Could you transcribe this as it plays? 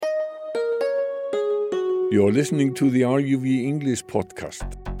You're listening to the RUV English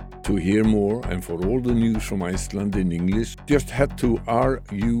podcast. To hear more and for all the news from Iceland in English, just head to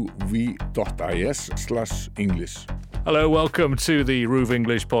ruv.is/English. Hello, welcome to the RÚV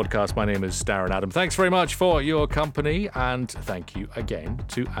English podcast. My name is Darren Adam. Thanks very much for your company, and thank you again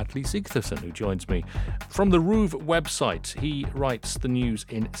to Atli Sigthason, who joins me from the RÚV website. He writes the news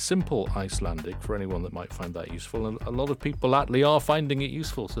in simple Icelandic for anyone that might find that useful, and a lot of people, Atli, are finding it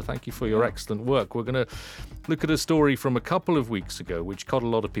useful, so thank you for your excellent work. We're going to look at a story from a couple of weeks ago which caught a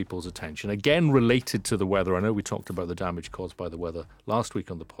lot of people's attention, again related to the weather. I know we talked about the damage caused by the weather last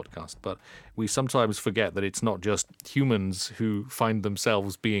week on the podcast, but we sometimes forget that it's not just humans who find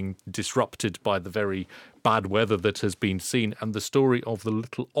themselves being disrupted by the very bad weather that has been seen. And the story of the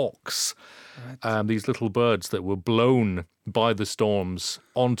little auks, these little birds that were blown by the storms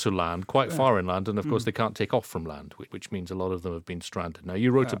onto land, quite far inland, and of course they can't take off from land, which means a lot of them have been stranded. Now,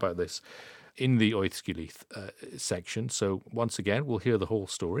 you wrote about this in the AUÐSKILIÐ section, so once again we'll hear the whole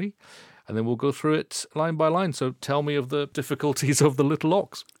story and then we'll go through it line by line. So tell me of the difficulties of the little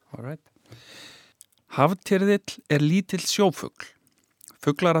auks. All right. Haftyrðill lítill sjófugl.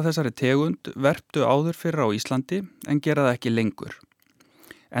 Fuglar af þessari tegund verptu áður fyrr á Íslandi en gera það ekki lengur.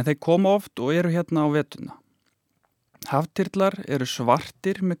 En þeir koma oft og eru hérna á vetuna. Haftyrlar eru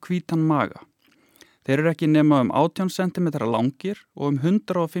svartir með hvítan maga. Þeir eru ekki nema 18 cm langir og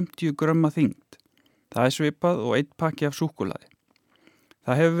 150 grömm að þyngd. Það svipað og 1 pakki af súkkulaði.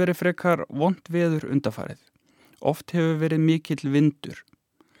 Það hefur verið frekar vont veður undanfarið. Oft hefur verið mikill vindur.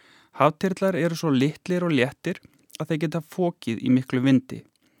 Haftyrlar eru svo litlir og léttir að þeir geta fokið í miklu vindi.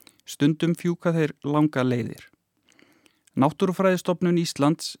 Stundum fjúka þeir langa leiðir. Náttúrufræðistofnun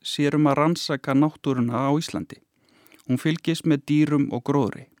Íslands sér að rannsaka náttúruna á Íslandi. Hún fylgist með dýrum og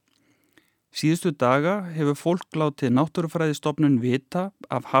gróðri. Síðustu daga hefur fólk látið Náttúrufræðistofnun vita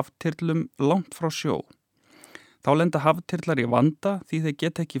af haftyrlum langt frá sjó. Þá lenda haftyrlar í vanda því þeir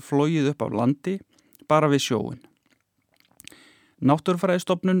geta ekki flogið upp á landi, bara við sjóin.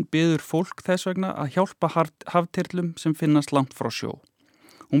 Náttúrufræðistofnun biður fólk þess vegna að hjálpa haftyrlum sem finnast langt frá sjó.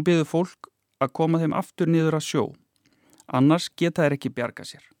 Hún biður fólk að koma þeim aftur niður að sjó. Annars geta þeir ekki bjarga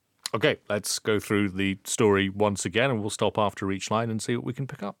sér. Okay, let's go through the story once again and we'll stop after each line and see what we can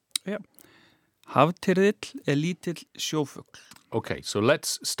pick up. Yeah. Haftyrðill lítill sjófugl. Okay, so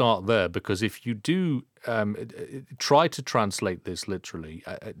let's start there, because if you do try to translate this literally,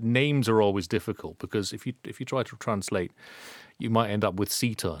 names are always difficult, because if you try to translate, you might end up with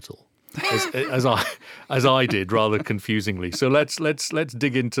sea turtle, as I did rather confusingly. So let's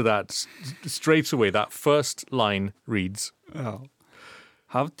dig into that straight away. That first line reads,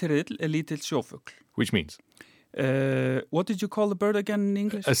 Haftyrðill lítill sjófugl. Which means? What did you call the bird again in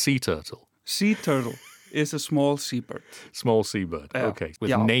English? A sea turtle. Sea turtle is a small seabird. Small seabird, okay.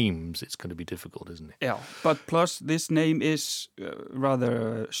 With names, it's going to be difficult, isn't it? Yeah, but plus this name is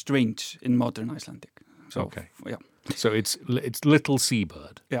rather strange in modern Icelandic. So, okay. Yeah. So it's little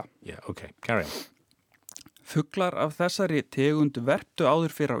seabird. Yeah. Yeah, okay. Carry on. Fuglar af þessari tegund verptu áður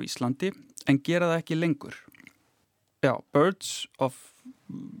fyrr á Íslandi en gera það ekki lengur. Yeah, birds of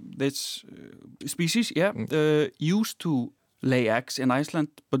this species, used to lay eggs in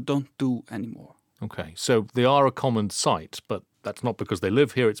Iceland, but don't do anymore. Okay, so they are a common sight, but that's not because they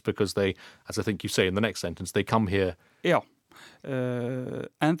live here, it's because they, as I think you say in the next sentence, they come here. Já,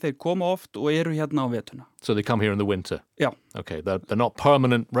 en þeir koma oft og eru hérna á vetuna. So they come here in the winter? Já. Okay, they're not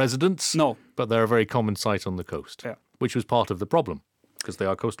permanent residents, no, but they're a very common sight on the coast, which was part of the problem, because they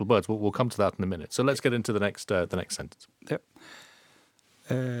are coastal birds. We'll come to that in a minute. So let's get into the next sentence. Yeah.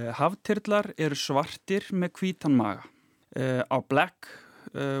 Haftyrlar eru svartir með hvítan maga. Are black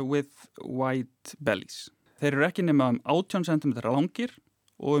with white bellies. Þeir eru ekki nema 18 cm langir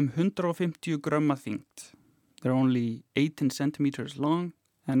og 150 grömm að þyngd. They're only 18 centimeters long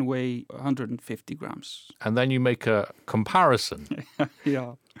and weigh 150 grams. And then you make a comparison.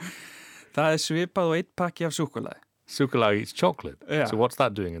 Já, það svipað og 1 pakki af súkkulaði. Súkkulaði eats chocolate. Yeah. So what's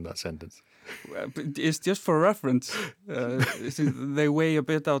that doing in that sentence? It's just for reference. They weigh a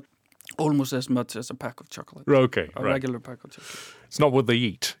bit out. Almost as much as a pack of chocolate. Okay, a regular pack of chocolate. It's not what they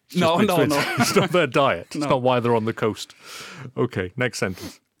eat. No. It's not their diet. It's No. not why they're on the coast. Okay, next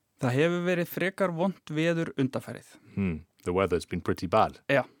sentence. Það hefur verið frekar vont veður undanfarið. The weather's been pretty bad.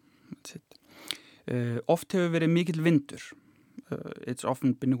 Yeah, that's it. Oft hefur verið mikill vindur. It's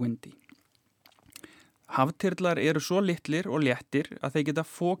often been windy. Haftyrlar eru svo litlir og léttir að þeir geta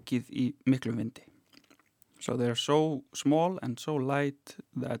fokið í miklum vindi. So they're so small and so light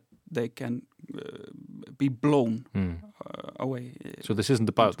that they can be blown away. So this isn't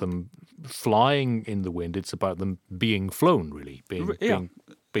about them flying in the wind, it's about them being flown, really, being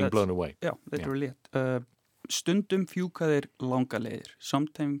blown away. Yeah, literally. stundum fjúka þeir langa leiðir.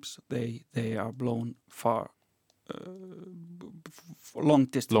 Sometimes they are blown far long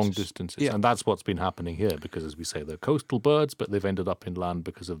distances. Yeah. And that's what's been happening here because, as we say, they're coastal birds, but they've ended up inland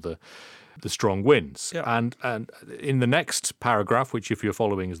because of the strong winds. Yeah. And in the next paragraph, which if you're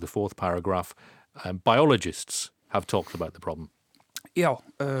following is the fourth paragraph, biologists have talked about the problem. Já,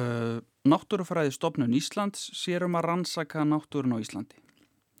 Náttúrufræðistofnun Íslands sér að rannsaka náttúrun á Íslandi.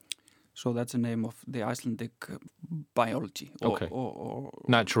 So that's the name of the Icelandic biology. Okay.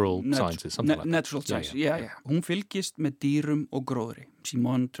 Natural sciences, something like that. Natural sciences, yeah. Hún fylgist með dýrum og gróðri. She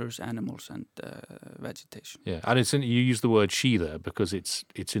monitors animals and vegetation. Yeah, and you use the word she there because it's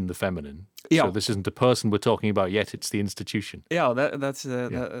in the feminine. Yeah. So this isn't the person we're talking about yet, it's the institution. Yeah, that's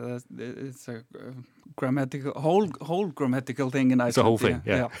it's a grammatical, whole grammatical thing in Iceland. It's a whole thing,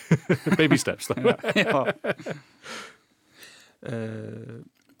 yeah. Baby steps, though.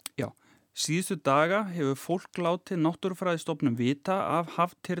 Já, síðustu daga hefur fólk látið Náttúrufræðistofnun vita af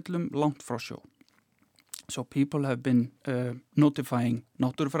haftyrlum langt frá sjó. So people have been notifying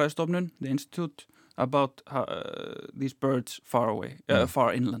Náttúrufræðistofnun, the institute, about these birds far away,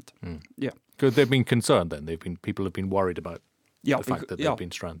 far inland. Yeah. Good, they've been concerned then. People have been worried about the fact that they've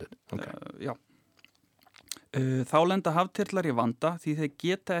been stranded. Okay. Já. Þá lenda haftyrlar í vanda því þeir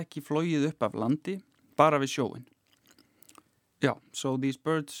geta ekki flogið upp af landi bara við sjóin. Yeah, so these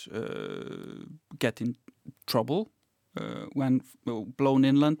birds get in trouble when blown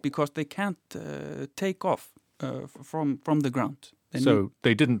inland because they can't take off from the ground.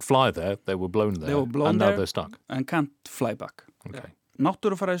 They didn't fly there, they were blown there, and now they're stuck. And can't fly back. Okay.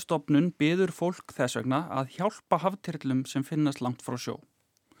 Náttúrufræðistofnun biður fólk þess vegna að hjálpa haftyrlum sem finnast langt frá sjó.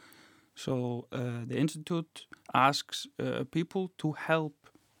 So the institute asks people to help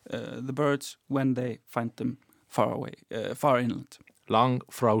the birds when they find them far away, far inland. Lang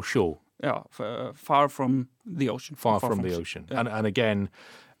frá sjó. Yeah, far from the ocean. Far from the ocean. Yeah. And again,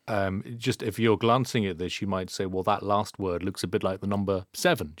 just if you're glancing at this, you might say, well, that last word looks a bit like the number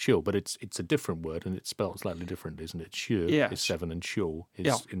 7, sjó, but it's a different word and it's spelled slightly different, isn't it? Sjö is 7 and sjó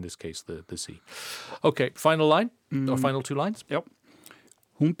is, in this case, the sea. Okay, final line, or final 2 lines? Yep.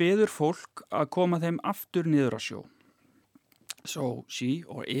 Hún biður fólk að koma þeim aftur niður að sjó. So she,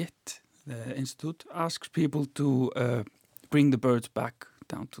 or it, the institute, asks people to bring the birds back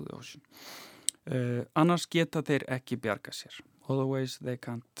down to the ocean. Annars geta þeir ekki bjarga sér. Otherwise they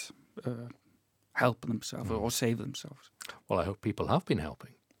can't help themselves or save themselves. Well, I hope people have been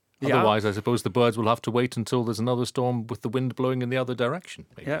helping. Otherwise, I suppose the birds will have to wait until there's another storm with the wind blowing in the other direction.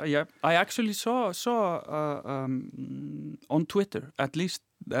 Maybe. Yeah. I actually saw on Twitter at least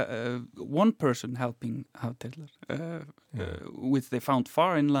one person helping haftyrlar, which they found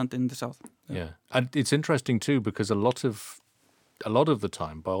far inland in the south. Yeah, and it's interesting too because a lot of the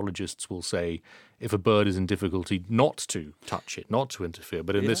time biologists will say if a bird is in difficulty not to touch it, not to interfere.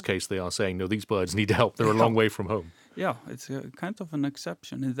 But in this case, they are saying, no, these birds need help. They're a long way from home. Yeah, it's kind of an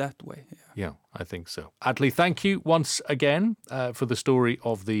exception in that way. Yeah, I think so. Atli, thank you once again for the story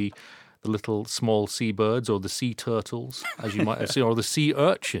of the little small seabirds or the sea turtles, as you might have seen, or the sea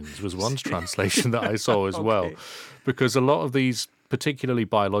urchins was one translation that I saw as well. Because a lot of these particularly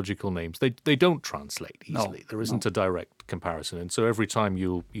biological names, they don't translate easily. No, there isn't a direct comparison, and so every time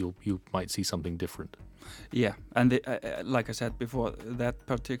you might see something different. Yeah, and like I said before, that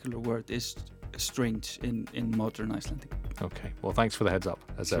particular word is strange in modern Icelandic. Okay, well, thanks for the heads up,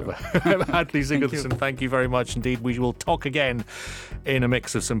 as ever. Atli Sigurðsson, thank you very much indeed. We will talk again in a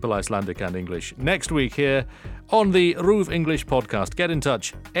mix of simple Icelandic and English next week here on the RÚV English podcast. Get in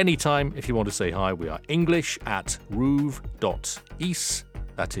touch anytime if you want to say hi. We are english@ruv.is.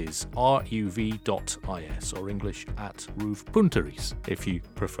 That is ruv.is, or english@ruv.is if you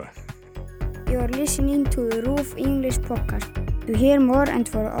prefer. You are listening to the RÚV English podcast. To hear more and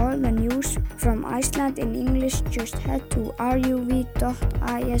for all the news from Iceland in English, just head to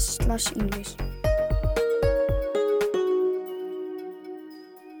ruv.is/English.